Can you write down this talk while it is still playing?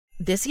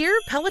This year,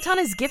 Peloton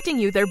is gifting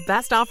you their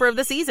best offer of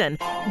the season.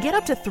 Get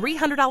up to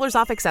 $300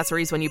 off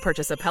accessories when you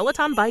purchase a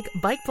Peloton bike,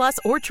 Bike Plus,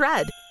 or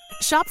Tread.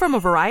 Shop from a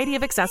variety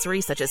of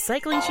accessories such as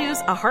cycling shoes,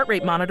 a heart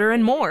rate monitor,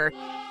 and more.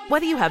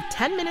 Whether you have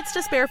 10 minutes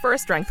to spare for a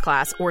strength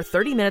class or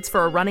 30 minutes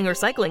for a running or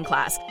cycling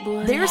class,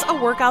 there's a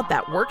workout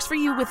that works for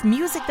you with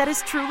music that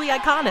is truly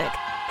iconic.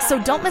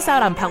 So don't miss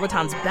out on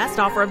Peloton's best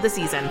offer of the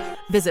season.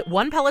 Visit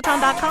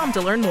onepeloton.com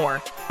to learn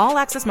more. All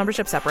access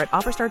membership separate.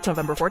 Offer starts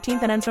November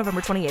 14th and ends November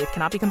 28th.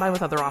 Cannot be combined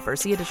with other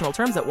offers. See additional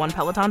terms at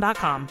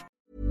onepeloton.com.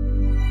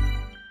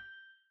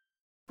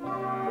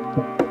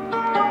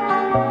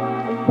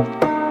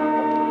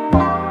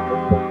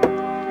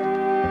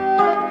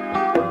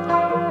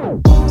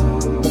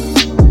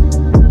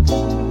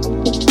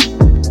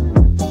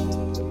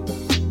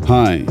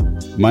 Hi,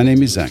 my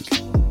name is Zach,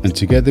 and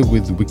together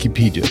with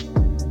Wikipedia,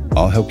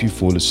 I'll help you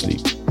fall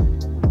asleep.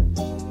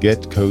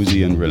 Get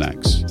cozy and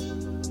relax.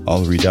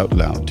 I'll read out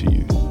loud to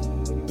you.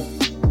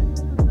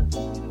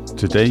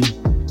 Today,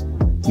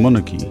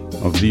 Monarchy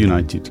of the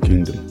United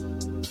Kingdom.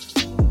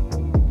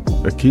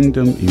 A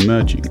kingdom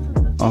emerging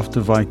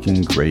after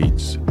Viking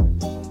raids.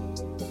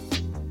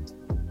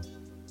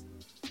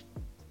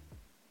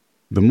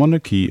 The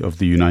Monarchy of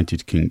the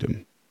United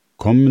Kingdom,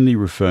 commonly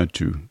referred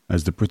to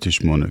as the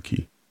British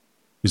Monarchy,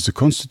 is the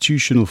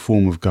constitutional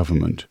form of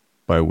government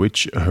by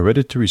which a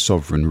hereditary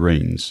sovereign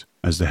reigns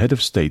as the head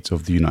of state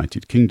of the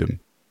United Kingdom,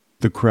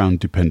 the Crown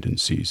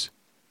dependencies,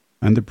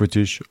 and the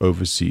British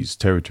overseas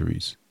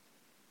territories.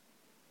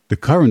 The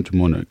current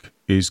monarch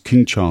is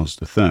King Charles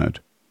III,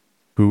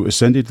 who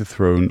ascended the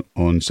throne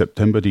on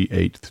September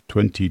 8,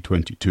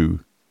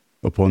 2022,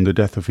 upon the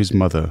death of his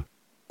mother,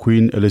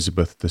 Queen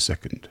Elizabeth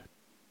II.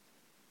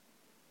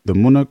 The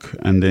monarch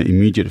and their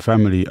immediate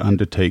family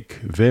undertake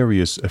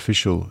various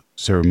official,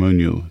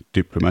 ceremonial,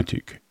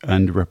 diplomatic,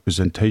 and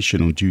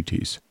representational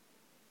duties.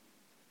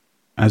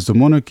 As the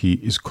monarchy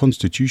is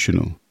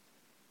constitutional,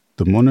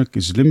 the monarch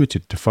is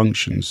limited to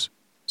functions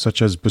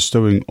such as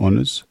bestowing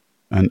honours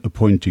and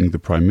appointing the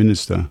Prime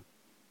Minister,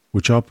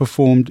 which are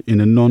performed in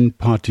a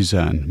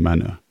non-partisan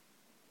manner.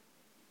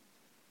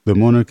 The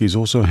monarch is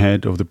also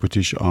head of the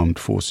British Armed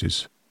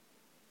Forces.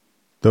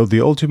 Though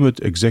the ultimate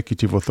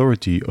executive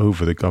authority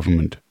over the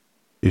government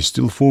is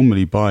still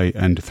formally by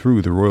and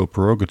through the royal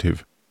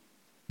prerogative,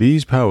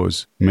 these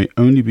powers may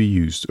only be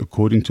used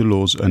according to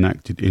laws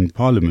enacted in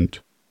Parliament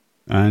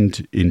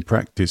and, in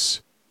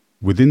practice,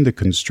 within the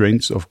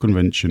constraints of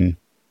convention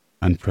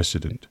and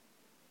precedent.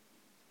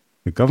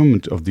 The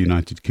government of the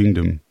United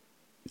Kingdom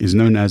is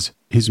known as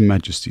His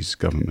Majesty's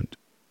Government.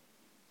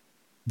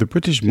 The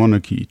British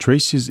monarchy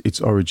traces its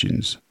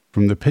origins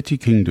from the petty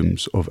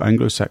kingdoms of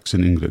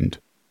Anglo-Saxon England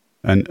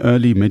and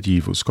early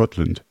medieval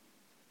Scotland,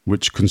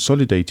 which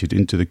consolidated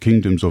into the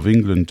kingdoms of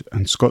England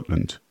and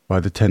Scotland by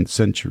the 10th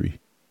century.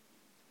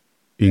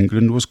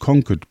 England was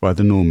conquered by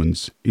the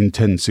Normans in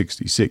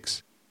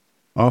 1066,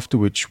 after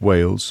which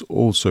Wales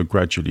also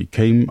gradually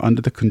came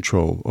under the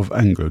control of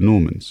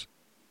Anglo-Normans.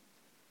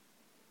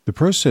 The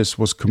process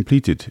was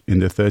completed in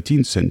the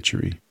 13th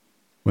century,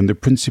 when the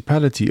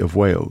Principality of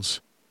Wales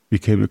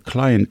became a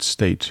client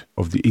state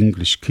of the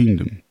English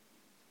kingdom.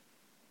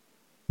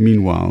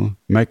 Meanwhile,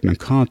 Magna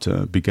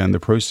Carta began the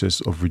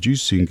process of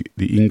reducing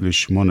the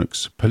English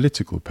monarch's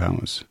political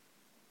powers.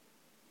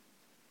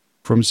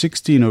 From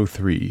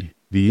 1603,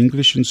 the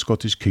English and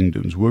Scottish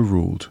kingdoms were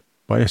ruled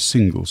by a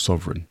single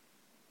sovereign.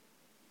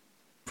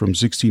 From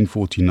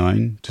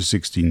 1649 to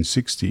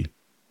 1660,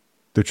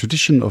 the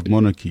tradition of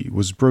monarchy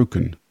was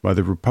broken by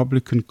the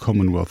Republican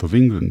Commonwealth of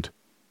England,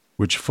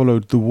 which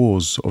followed the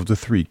Wars of the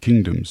Three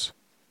Kingdoms.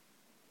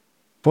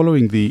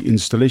 Following the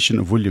installation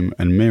of William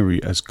and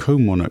Mary as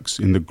co-monarchs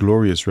in the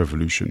Glorious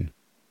Revolution,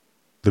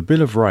 the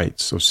Bill of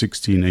Rights of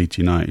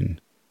 1689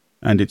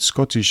 and its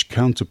Scottish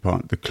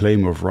counterpart the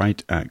Claim of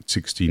Right Act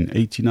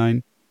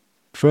 1689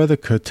 further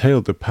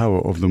curtailed the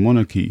power of the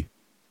monarchy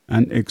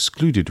and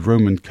excluded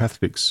Roman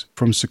Catholics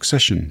from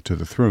succession to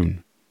the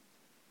throne.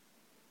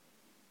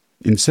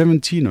 In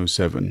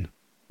 1707,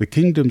 the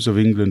kingdoms of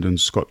England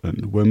and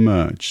Scotland were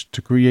merged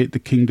to create the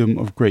Kingdom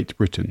of Great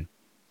Britain,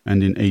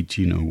 and in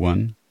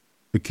 1801,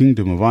 the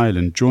Kingdom of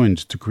Ireland joined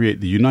to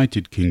create the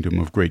United Kingdom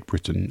of Great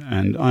Britain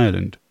and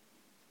Ireland.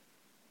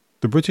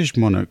 The British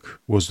monarch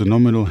was the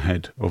nominal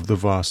head of the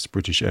vast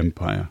British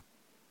Empire,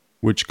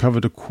 which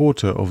covered a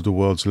quarter of the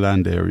world's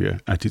land area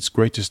at its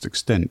greatest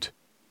extent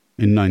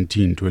in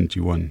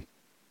 1921.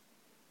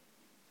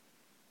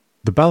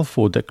 The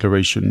Balfour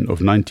Declaration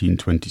of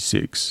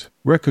 1926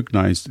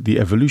 recognized the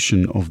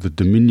evolution of the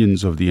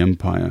dominions of the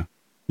empire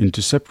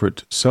into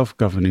separate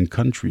self-governing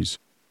countries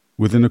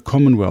within a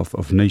commonwealth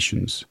of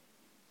nations.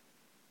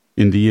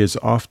 In the years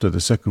after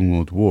the Second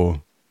World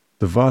War,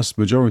 the vast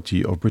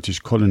majority of British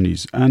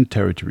colonies and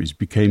territories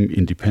became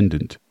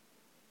independent,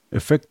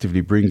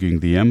 effectively bringing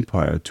the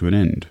empire to an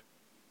end.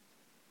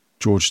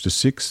 George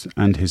VI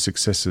and his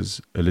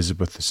successors,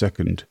 Elizabeth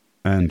II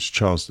and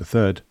Charles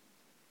III,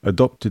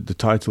 adopted the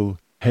title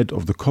Head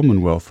of the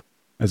Commonwealth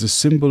as a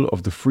symbol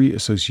of the free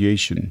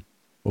association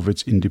of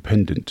its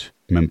independent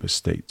member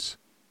states.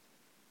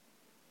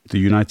 the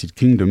United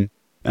Kingdom,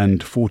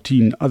 and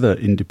 14 other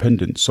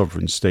independent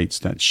sovereign states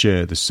that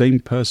share the same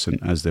person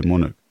as their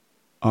monarch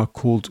are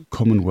called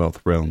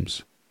Commonwealth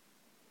realms.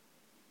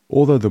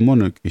 Although the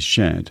monarch is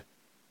shared,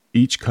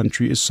 each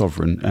country is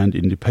sovereign and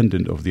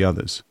independent of the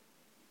others,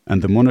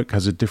 and the monarch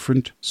has a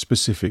different,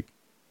 specific,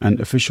 and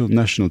official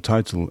national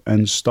title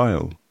and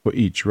style for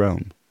each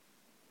realm.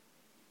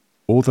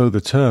 Although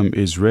the term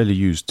is rarely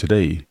used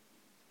today,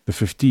 the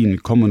 15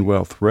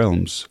 Commonwealth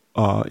realms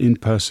are in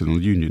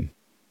personal union.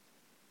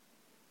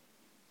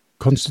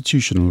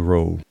 Constitutional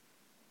role.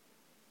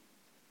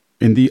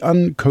 In the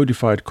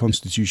uncodified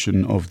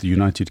constitution of the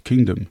United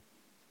Kingdom,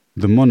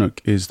 the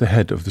monarch is the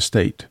head of the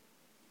state.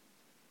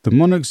 The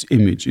monarch's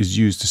image is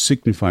used to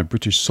signify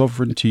British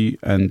sovereignty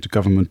and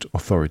government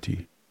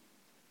authority.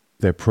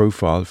 Their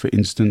profile, for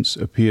instance,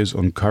 appears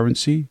on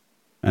currency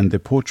and their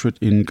portrait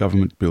in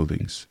government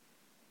buildings.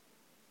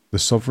 The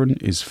sovereign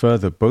is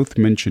further both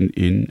mentioned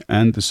in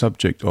and the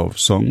subject of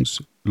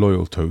songs,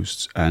 loyal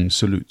toasts, and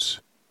salutes.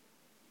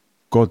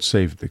 God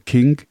Save the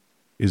King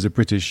is the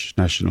British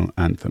national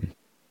anthem.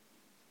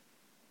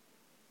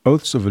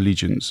 Oaths of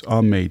allegiance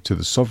are made to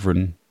the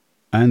sovereign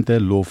and their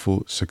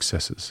lawful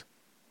successors.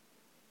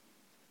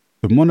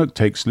 The monarch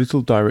takes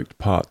little direct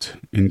part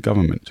in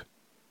government.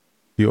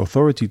 The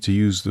authority to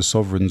use the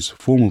sovereign's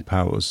formal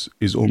powers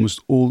is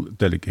almost all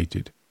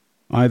delegated,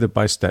 either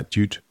by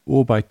statute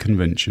or by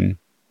convention,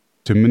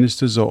 to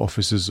ministers or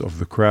officers of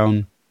the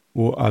Crown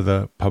or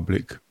other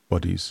public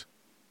bodies.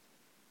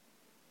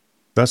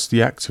 Thus,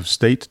 the acts of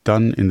state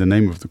done in the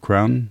name of the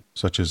Crown,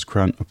 such as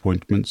Crown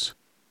appointments,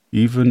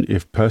 even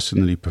if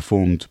personally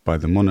performed by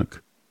the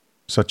monarch,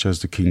 such as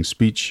the King's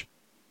Speech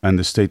and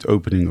the state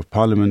opening of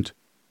Parliament,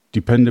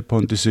 depend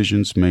upon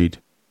decisions made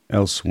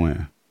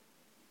elsewhere.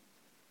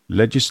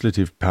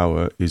 Legislative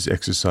power is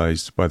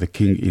exercised by the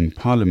King in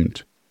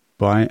Parliament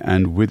by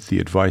and with the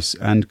advice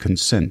and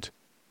consent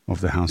of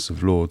the House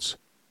of Lords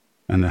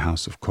and the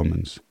House of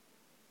Commons.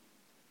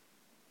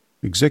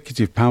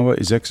 Executive power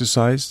is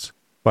exercised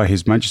by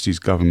His Majesty's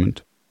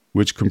government,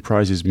 which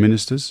comprises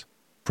ministers,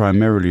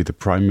 primarily the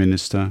Prime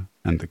Minister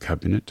and the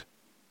Cabinet,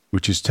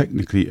 which is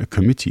technically a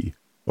committee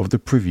of the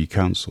Privy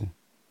Council.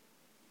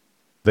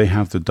 They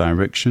have the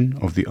direction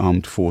of the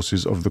armed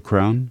forces of the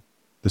Crown,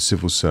 the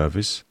civil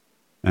service,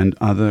 and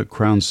other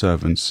Crown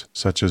servants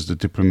such as the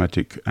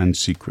diplomatic and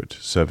secret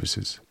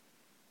services.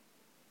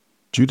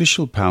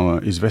 Judicial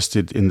power is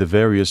vested in the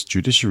various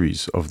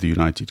judiciaries of the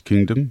United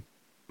Kingdom,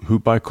 who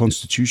by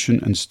constitution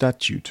and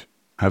statute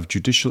have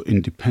judicial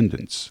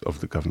independence of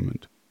the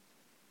government.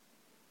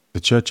 The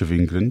Church of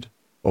England,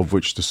 of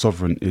which the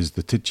sovereign is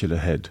the titular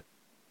head,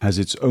 has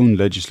its own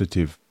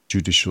legislative,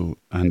 judicial,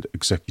 and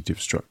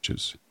executive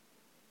structures.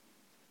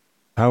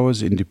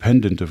 Powers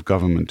independent of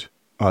government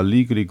are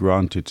legally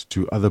granted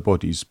to other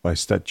bodies by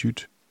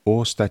statute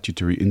or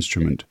statutory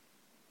instrument,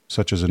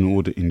 such as an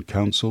order in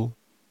council,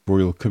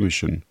 royal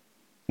commission,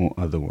 or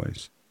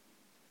otherwise.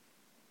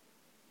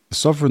 The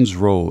sovereign's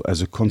role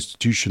as a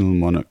constitutional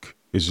monarch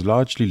is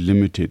largely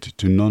limited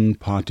to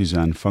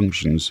non-partisan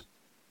functions,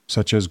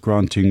 such as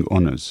granting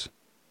honours.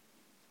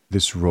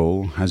 This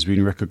role has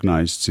been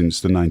recognized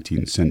since the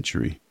 19th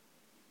century.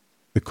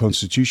 The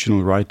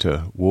constitutional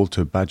writer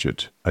Walter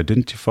Bagehot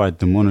identified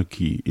the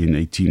monarchy in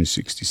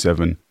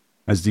 1867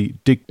 as the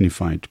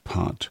dignified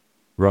part,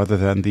 rather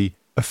than the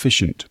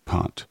efficient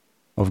part,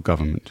 of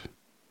government.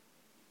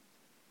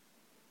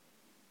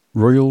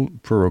 Royal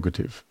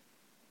prerogative.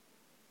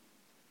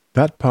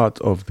 That part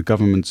of the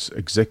government's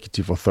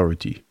executive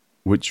authority,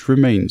 which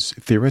remains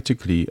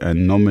theoretically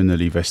and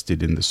nominally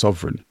vested in the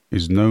sovereign,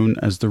 is known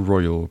as the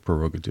royal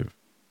prerogative.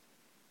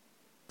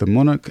 The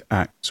monarch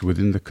acts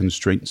within the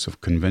constraints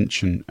of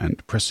convention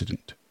and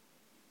precedent,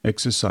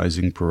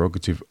 exercising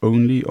prerogative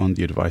only on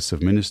the advice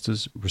of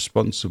ministers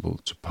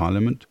responsible to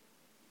Parliament,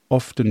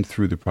 often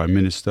through the Prime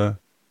Minister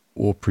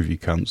or Privy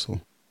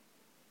Council.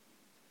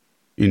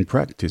 In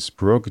practice,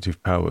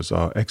 prerogative powers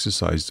are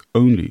exercised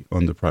only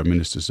on the Prime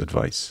Minister's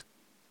advice.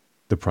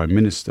 The Prime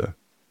Minister,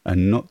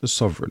 and not the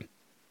sovereign,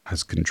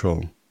 has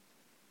control.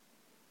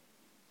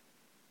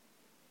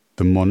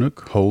 The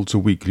monarch holds a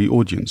weekly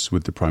audience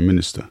with the Prime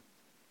Minister.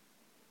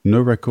 No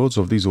records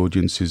of these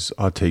audiences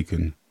are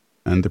taken,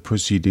 and the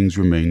proceedings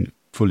remain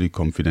fully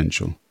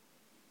confidential.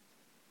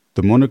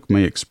 The monarch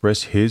may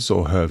express his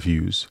or her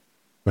views,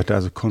 but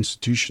as a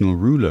constitutional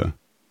ruler,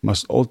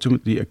 must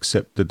ultimately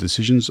accept the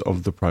decisions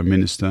of the Prime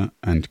Minister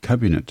and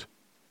Cabinet,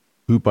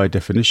 who by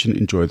definition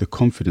enjoy the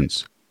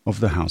confidence of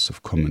the House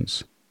of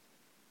Commons.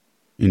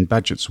 In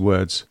Bagehot's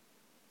words,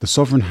 the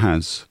sovereign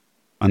has,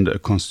 under a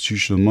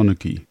constitutional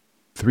monarchy,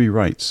 3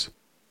 rights: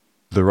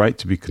 the right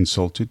to be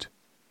consulted,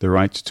 the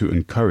right to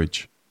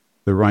encourage,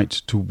 the right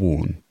to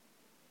warn.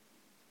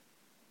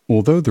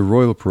 Although the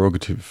royal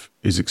prerogative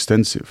is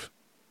extensive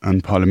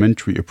and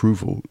parliamentary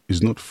approval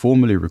is not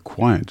formally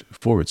required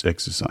for its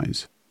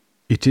exercise,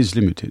 it is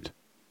limited.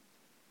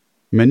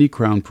 Many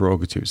Crown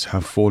prerogatives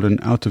have fallen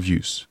out of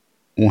use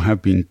or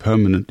have been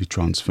permanently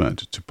transferred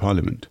to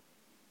Parliament.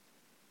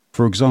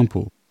 For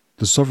example,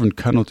 the sovereign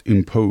cannot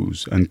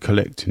impose and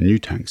collect new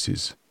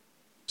taxes,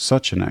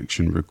 such an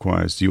action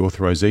requires the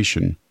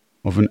authorization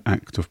of an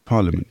Act of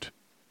Parliament.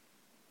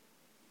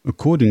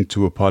 According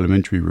to a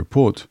parliamentary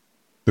report,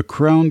 the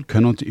Crown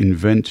cannot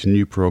invent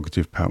new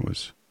prerogative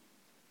powers,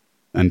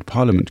 and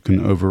Parliament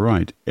can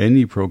override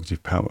any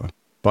prerogative power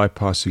by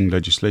passing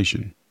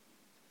legislation.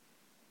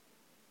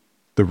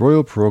 The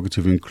royal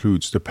prerogative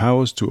includes the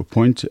powers to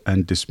appoint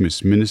and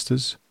dismiss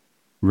ministers,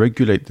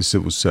 regulate the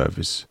civil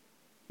service,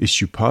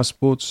 issue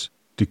passports,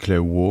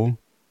 declare war,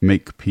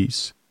 make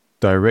peace,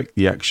 direct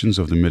the actions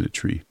of the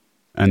military,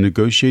 and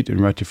negotiate and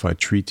ratify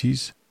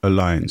treaties,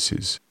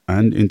 alliances,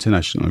 and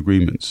international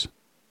agreements.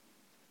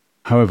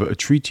 However, a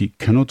treaty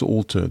cannot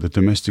alter the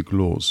domestic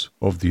laws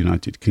of the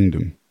United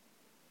Kingdom.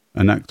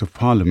 An Act of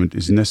Parliament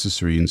is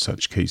necessary in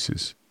such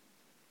cases.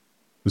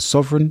 The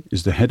Sovereign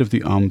is the head of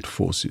the armed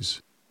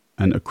forces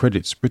and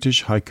accredits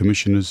British High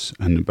Commissioners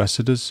and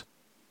ambassadors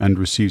and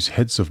receives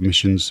heads of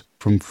missions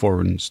from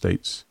foreign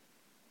states.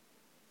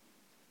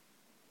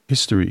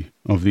 History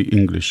of the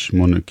English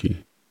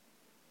monarchy.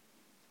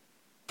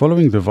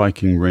 Following the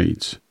Viking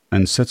raids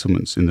and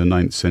settlements in the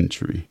 9th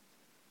century,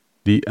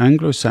 the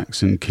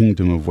Anglo-Saxon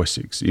Kingdom of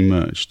Wessex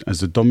emerged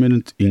as the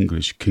dominant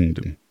English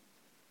kingdom.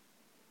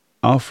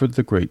 Alfred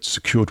the Great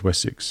secured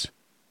Wessex,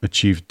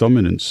 achieved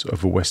dominance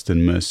over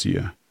Western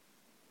Mercia,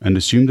 and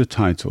assumed the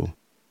title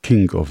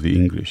King of the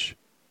English.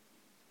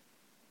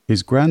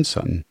 His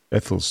grandson,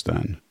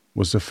 Aethelstan,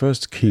 was the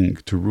first king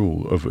to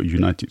rule over a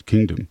united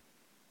kingdom,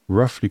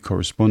 roughly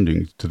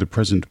corresponding to the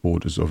present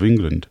borders of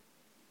England,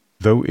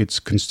 though its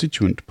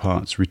constituent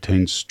parts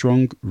retained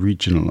strong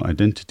regional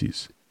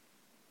identities.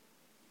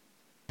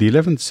 The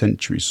 11th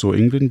century saw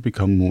England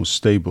become more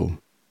stable,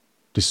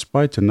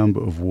 despite a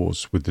number of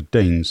wars with the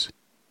Danes,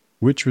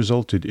 which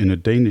resulted in a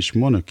Danish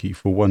monarchy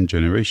for one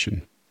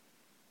generation.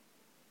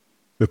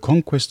 The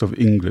conquest of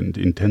England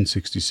in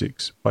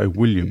 1066 by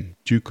William,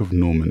 Duke of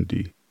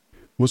Normandy,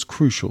 was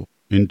crucial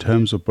in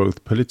terms of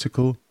both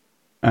political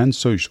and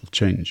social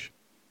change.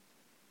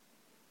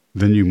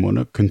 The new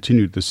monarch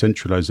continued the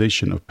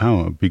centralization of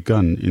power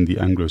begun in the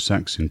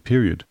Anglo-Saxon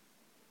period,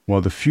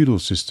 while the feudal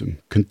system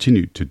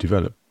continued to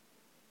develop.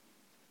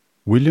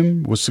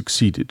 William was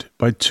succeeded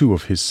by two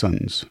of his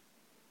sons,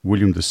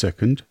 William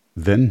II,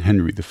 then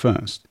Henry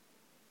I.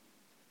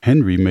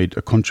 Henry made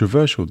a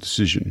controversial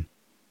decision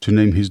to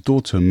name his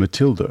daughter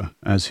Matilda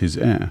as his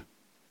heir.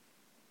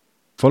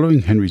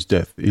 Following Henry's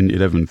death in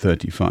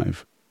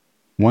 1135,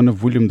 one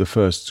of William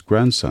I's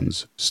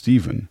grandsons,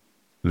 Stephen,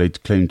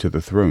 laid claim to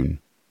the throne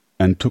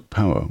and took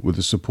power with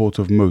the support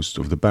of most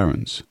of the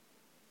barons.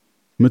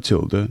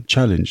 Matilda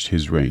challenged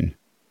his reign.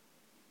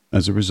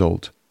 As a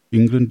result,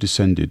 England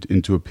descended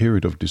into a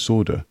period of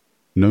disorder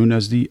known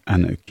as the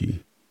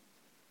Anarchy.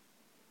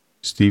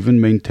 Stephen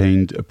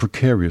maintained a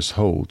precarious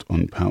hold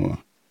on power,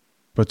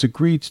 but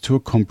agreed to a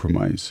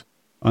compromise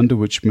under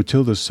which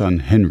Matilda's son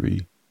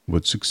Henry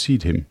would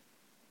succeed him.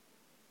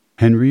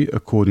 Henry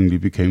accordingly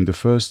became the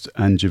first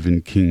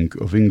Angevin king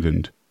of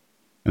England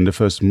and the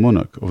first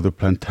monarch of the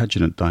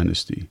Plantagenet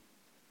dynasty,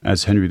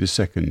 as Henry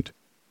II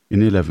in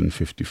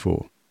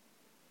 1154.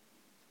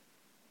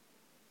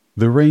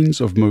 The reigns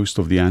of most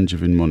of the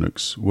Angevin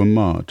monarchs were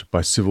marred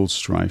by civil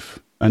strife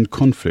and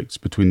conflicts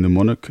between the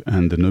monarch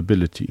and the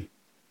nobility.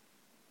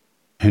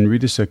 Henry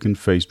II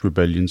faced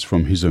rebellions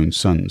from his own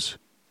sons,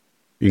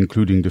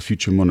 including the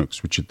future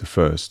monarchs Richard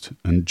I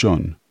and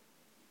John,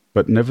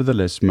 but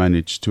nevertheless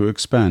managed to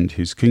expand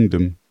his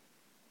kingdom,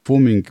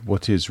 forming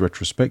what is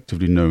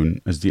retrospectively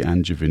known as the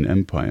Angevin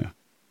Empire.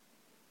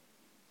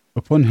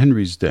 Upon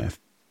Henry's death,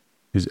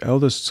 his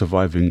eldest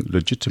surviving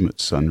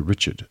legitimate son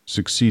Richard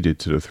succeeded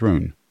to the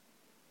throne.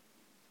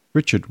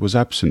 Richard was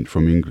absent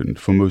from England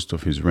for most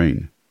of his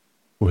reign,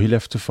 for he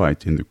left to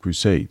fight in the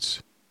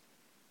Crusades.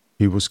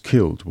 He was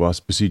killed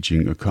whilst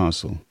besieging a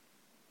castle.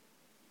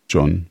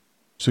 John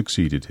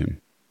succeeded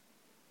him.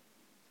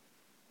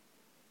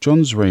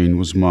 John's reign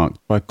was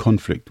marked by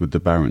conflict with the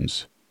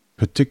barons,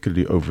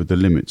 particularly over the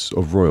limits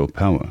of royal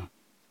power.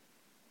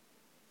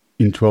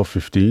 In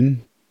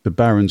 1215, the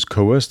barons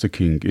coerced the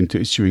king into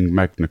issuing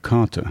Magna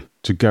Carta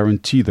to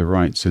guarantee the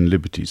rights and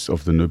liberties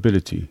of the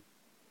nobility.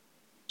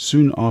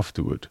 Soon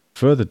afterward,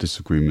 further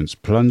disagreements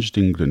plunged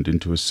England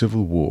into a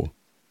civil war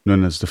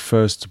known as the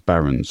First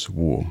Barons'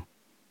 War.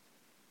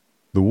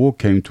 The war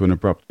came to an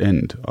abrupt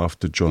end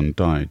after John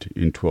died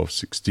in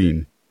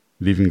 1216,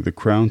 leaving the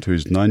crown to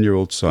his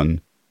 9-year-old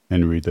son,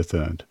 Henry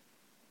III.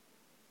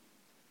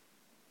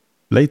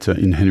 Later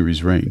in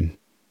Henry's reign,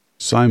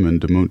 Simon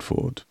de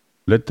Montfort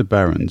led the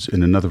barons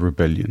in another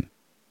rebellion,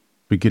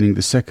 beginning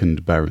the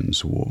Second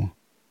Barons' War.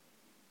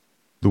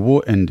 The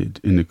war ended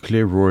in a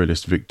clear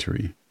royalist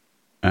victory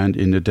and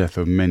in the death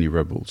of many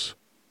rebels,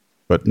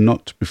 but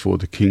not before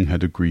the king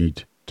had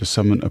agreed to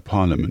summon a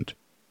parliament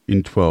in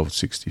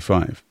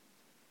 1265.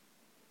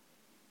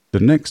 The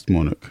next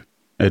monarch,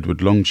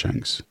 Edward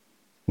Longshanks,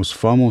 was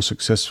far more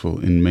successful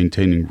in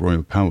maintaining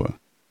royal power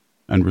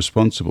and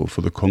responsible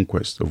for the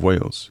conquest of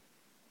Wales.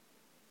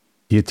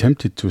 He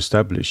attempted to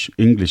establish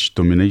English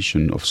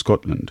domination of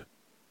Scotland.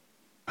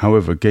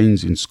 However,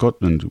 gains in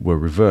Scotland were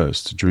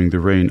reversed during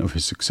the reign of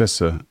his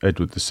successor,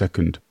 Edward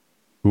II,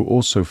 who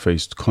also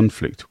faced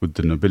conflict with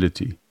the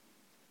nobility.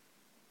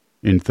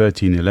 In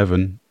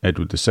 1311,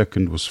 Edward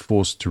II was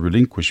forced to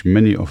relinquish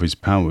many of his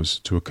powers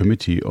to a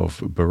committee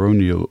of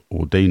baronial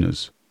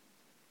ordainers.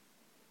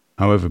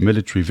 However,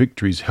 military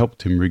victories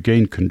helped him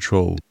regain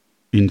control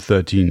in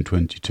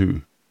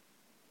 1322.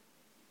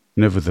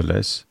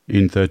 Nevertheless,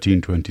 in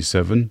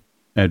 1327,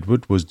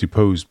 Edward was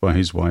deposed by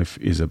his wife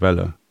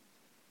Isabella.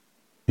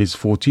 His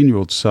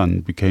 14-year-old son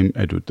became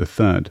Edward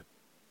III.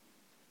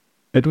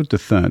 Edward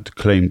III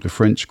claimed the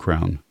French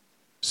crown,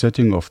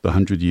 setting off the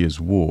 100 Years'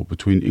 War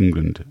between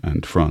England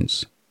and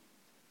France.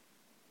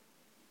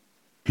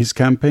 His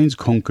campaigns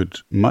conquered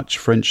much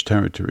French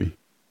territory,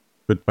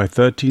 but by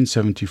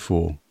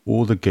 1374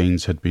 all the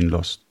gains had been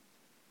lost.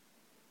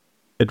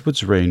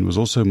 Edward's reign was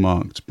also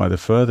marked by the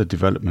further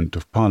development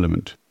of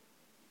Parliament,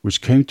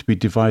 which came to be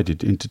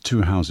divided into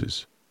two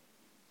houses.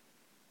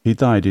 He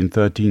died in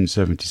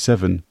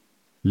 1377,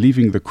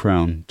 leaving the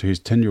crown to his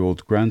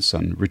 10-year-old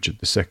grandson Richard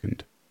II.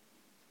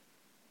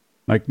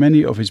 Like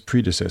many of his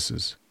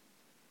predecessors,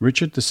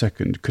 Richard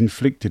II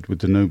conflicted with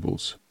the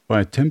nobles by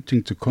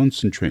attempting to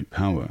concentrate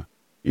power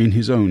in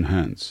his own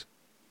hands.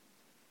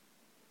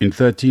 In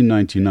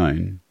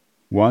 1399,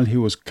 while he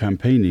was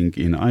campaigning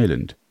in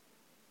Ireland,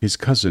 his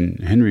cousin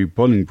Henry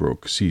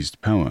Bolingbroke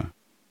seized power.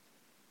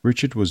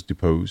 Richard was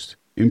deposed,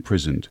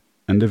 imprisoned,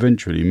 and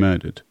eventually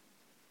murdered,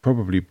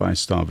 probably by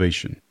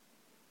starvation,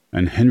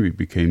 and Henry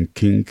became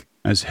king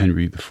as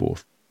Henry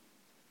IV.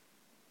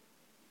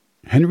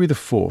 Henry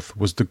IV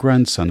was the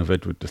grandson of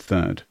Edward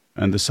III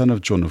and the son of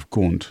John of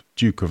Gaunt,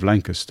 Duke of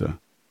Lancaster.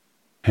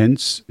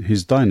 Hence,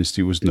 his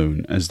dynasty was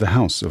known as the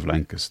House of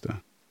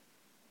Lancaster.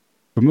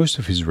 For most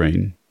of his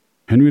reign,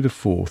 Henry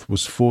IV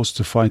was forced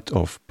to fight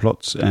off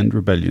plots and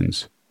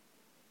rebellions.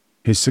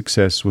 His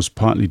success was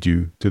partly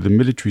due to the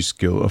military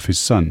skill of his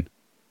son,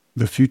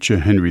 the future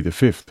Henry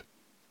V.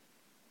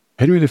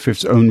 Henry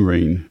V's own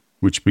reign,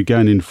 which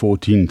began in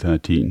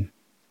 1413,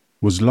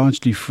 was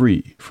largely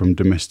free from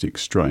domestic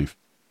strife,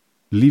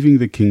 leaving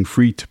the king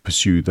free to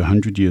pursue the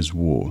 100 Years'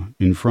 War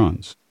in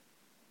France.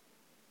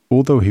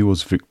 Although he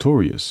was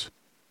victorious,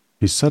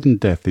 his sudden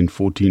death in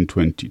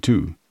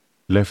 1422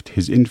 left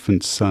his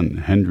infant son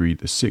Henry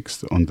VI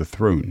on the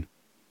throne,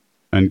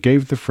 and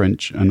gave the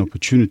French an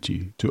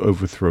opportunity to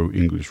overthrow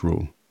English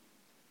rule.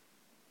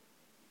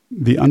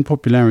 The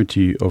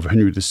unpopularity of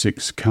Henry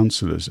VI's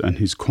councillors and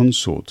his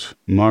consort,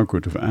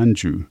 Margaret of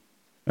Anjou,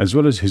 as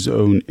well as his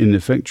own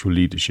ineffectual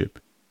leadership,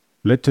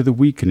 led to the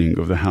weakening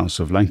of the House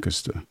of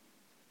Lancaster.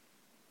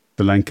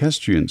 The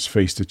Lancastrians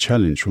faced a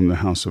challenge from the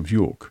House of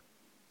York,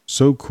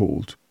 so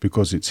called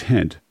because its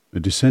head, a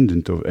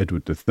descendant of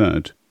Edward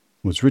III,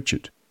 was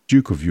Richard,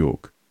 Duke of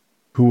York,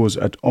 who was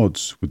at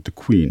odds with the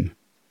Queen.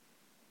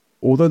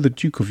 Although the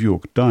Duke of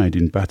York died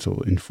in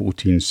battle in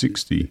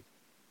 1460,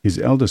 his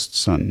eldest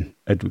son,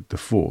 Edward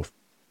IV,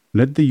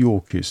 led the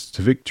Yorkists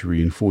to victory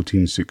in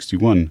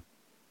 1461,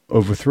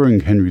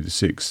 overthrowing Henry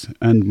VI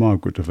and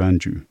Margaret of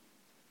Anjou.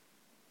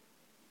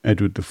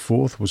 Edward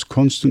IV was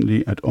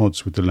constantly at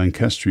odds with the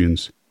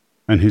Lancastrians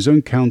and his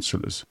own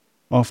councillors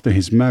after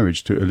his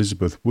marriage to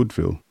Elizabeth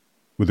Woodville,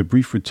 with a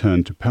brief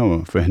return to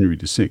power for Henry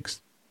VI.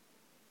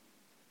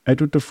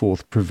 Edward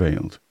IV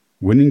prevailed,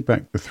 winning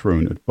back the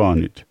throne at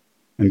Barnet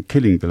and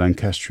killing the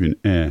Lancastrian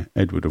heir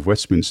Edward of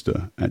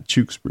Westminster at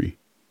Tewkesbury.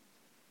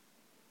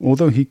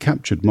 Although he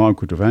captured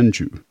Margaret of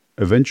Anjou,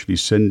 eventually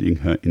sending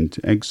her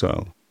into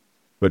exile,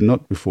 but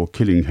not before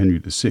killing Henry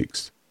VI,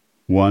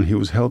 while he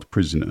was held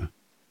prisoner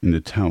in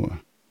the Tower.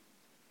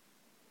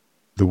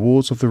 The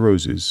Wars of the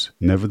Roses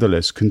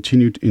nevertheless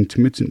continued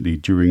intermittently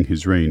during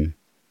his reign,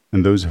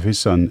 and those of his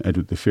son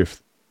Edward V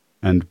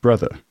and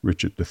brother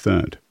Richard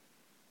III.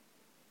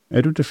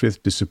 Edward V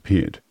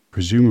disappeared,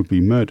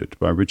 presumably murdered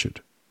by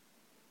Richard.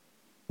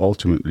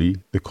 Ultimately,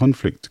 the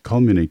conflict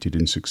culminated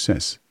in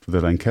success for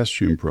the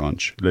Lancastrian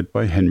branch led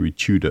by Henry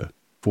Tudor,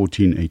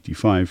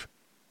 1485,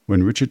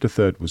 when Richard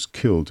III was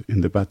killed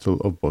in the Battle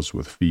of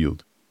Bosworth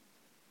Field.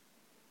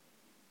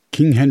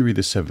 King Henry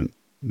VII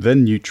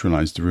then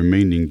neutralized the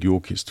remaining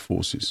Yorkist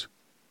forces,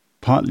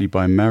 partly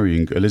by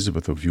marrying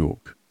Elizabeth of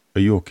York, a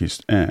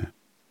Yorkist heir.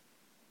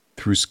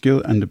 Through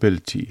skill and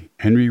ability,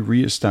 Henry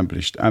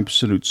re-established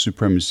absolute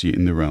supremacy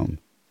in the realm,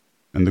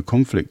 and the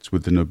conflicts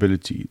with the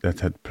nobility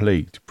that had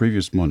plagued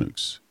previous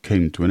monarchs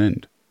came to an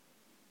end.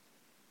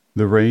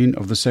 The reign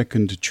of the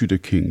second Tudor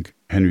king,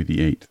 Henry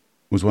VIII,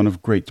 was one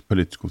of great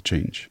political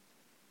change.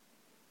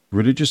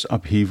 Religious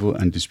upheaval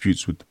and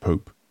disputes with the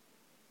Pope,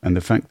 and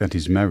the fact that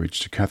his marriage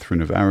to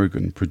Catherine of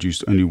Aragon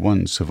produced only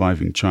one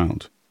surviving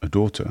child, a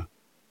daughter,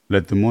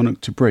 led the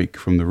monarch to break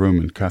from the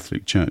Roman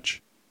Catholic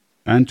Church,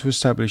 and to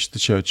establish the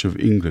Church of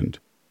England,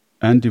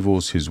 and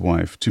divorce his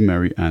wife to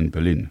marry Anne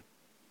Boleyn.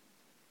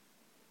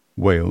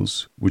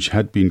 Wales, which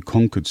had been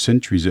conquered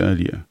centuries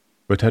earlier,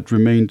 but had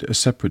remained a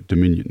separate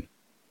dominion,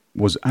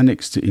 was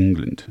annexed to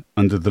England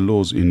under the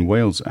laws in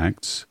Wales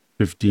Acts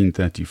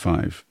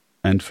 1535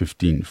 and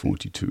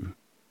 1542.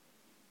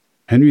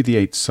 Henry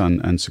VIII's son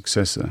and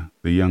successor,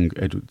 the young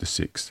Edward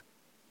VI,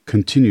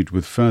 continued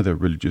with further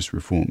religious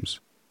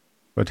reforms,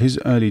 but his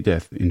early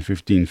death in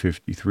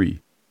 1553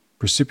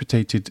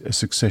 precipitated a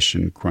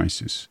succession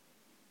crisis.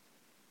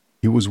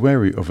 He was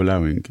wary of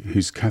allowing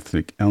his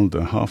Catholic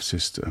elder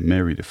half-sister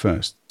Mary I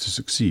to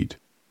succeed,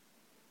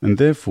 and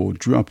therefore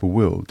drew up a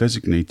will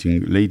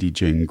designating Lady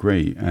Jane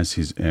Grey as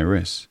his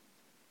heiress.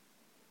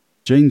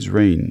 Jane's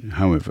reign,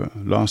 however,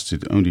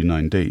 lasted only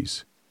 9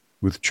 days.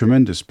 With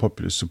tremendous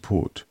popular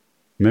support,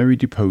 Mary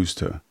deposed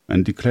her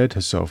and declared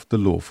herself the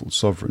lawful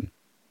sovereign.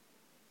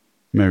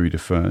 Mary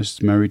I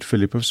married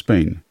Philip of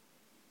Spain,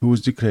 who was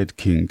declared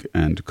king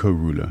and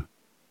co-ruler.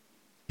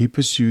 He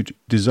pursued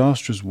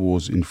disastrous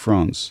wars in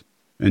France,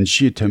 and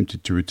she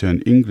attempted to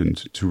return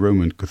England to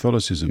Roman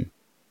Catholicism,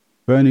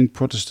 burning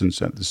Protestants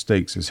at the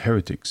stakes as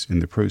heretics in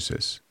the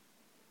process.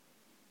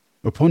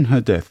 Upon her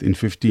death in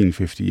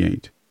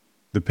 1558,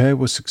 the pair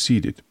was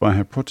succeeded by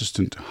her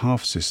Protestant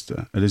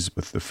half-sister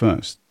Elizabeth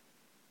I.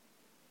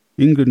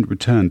 England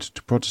returned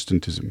to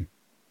Protestantism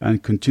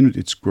and continued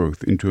its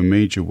growth into a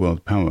major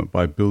world power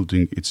by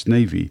building its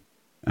navy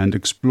and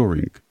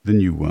exploring the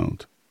New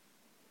World.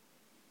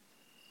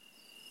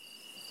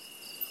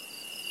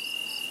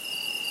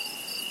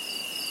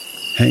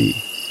 Hey,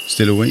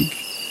 still awake?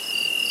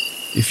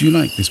 If you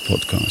like this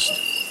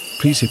podcast,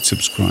 please hit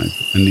subscribe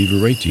and leave a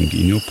rating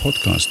in your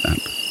podcast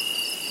app.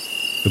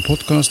 The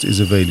podcast is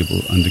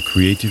available under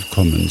Creative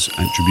Commons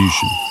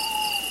Attribution.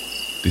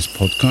 This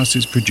podcast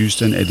is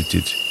produced and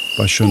edited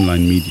by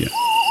Shonline Media.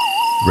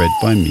 Read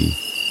by me,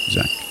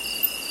 Zach.